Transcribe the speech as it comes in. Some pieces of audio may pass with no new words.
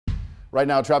Right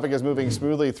now, traffic is moving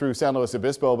smoothly through San Luis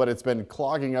Obispo, but it's been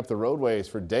clogging up the roadways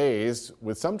for days,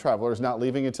 with some travelers not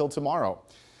leaving until tomorrow.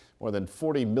 More than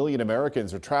 40 million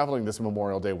Americans are traveling this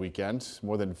Memorial Day weekend.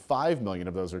 More than 5 million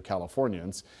of those are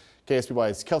Californians.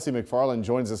 KSBY's Kelsey McFarland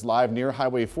joins us live near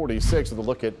Highway 46 with a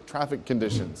look at traffic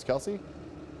conditions. Kelsey?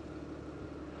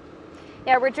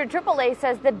 Yeah, Richard, AAA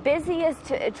says the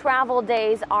busiest travel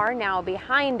days are now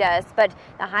behind us, but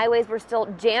the highways were still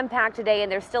jam-packed today,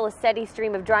 and there's still a steady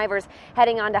stream of drivers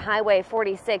heading onto Highway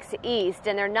 46 East,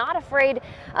 and they're not afraid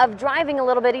of driving a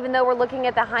little bit, even though we're looking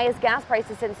at the highest gas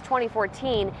prices since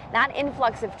 2014. That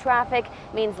influx of traffic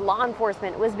means law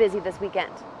enforcement was busy this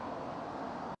weekend.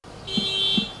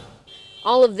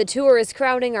 All of the tourists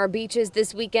crowding our beaches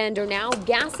this weekend are now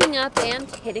gassing up and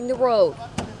hitting the road.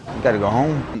 You gotta go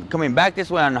home. Coming back this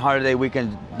way on the holiday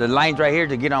weekend, the line's right here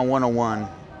to get on 101.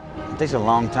 It takes a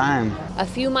long time. A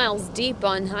few miles deep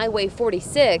on Highway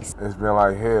 46. It's been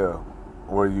like hell.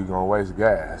 Where you gonna waste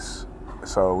gas?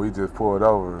 So we just pulled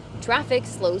over. Traffic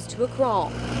slows to a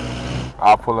crawl.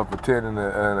 I'll pull up a tent and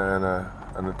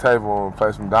a table and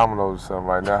play some dominoes or something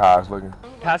right now, how it's looking.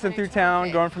 Passing through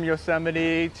town, going from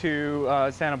Yosemite to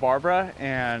Santa Barbara,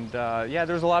 and yeah,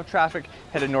 there's a lot of traffic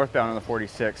headed northbound on the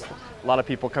 46th. A lot of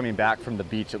people coming back from the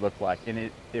beach, it looked like,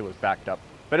 and it was backed up.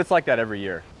 But it's like that every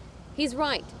year. He's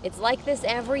right. It's like this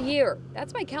every year.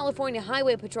 That's why California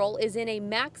Highway Patrol is in a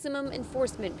maximum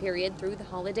enforcement period through the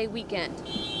holiday weekend.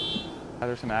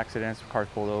 There's some accidents, cars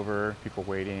pulled over, people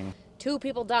waiting. 2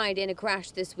 people died in a crash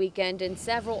this weekend, and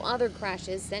several other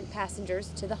crashes sent passengers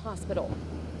to the hospital.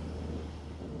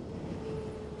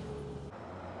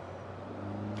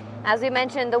 As we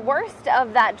mentioned, the worst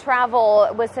of that travel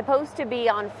was supposed to be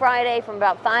on Friday from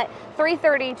about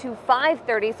 3:30 to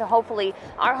 5:30, so hopefully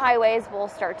our highways will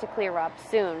start to clear up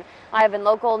soon. Live and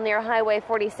local near Highway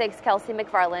 46, Kelsey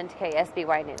McFarland,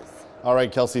 KSBY News. All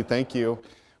right, Kelsey, thank you.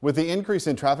 With the increase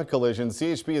in traffic collisions,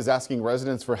 CHP is asking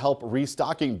residents for help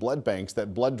restocking blood banks.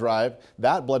 That blood drive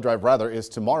is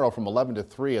tomorrow from 11 to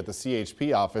 3 at the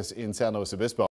CHP office in San Luis Obispo.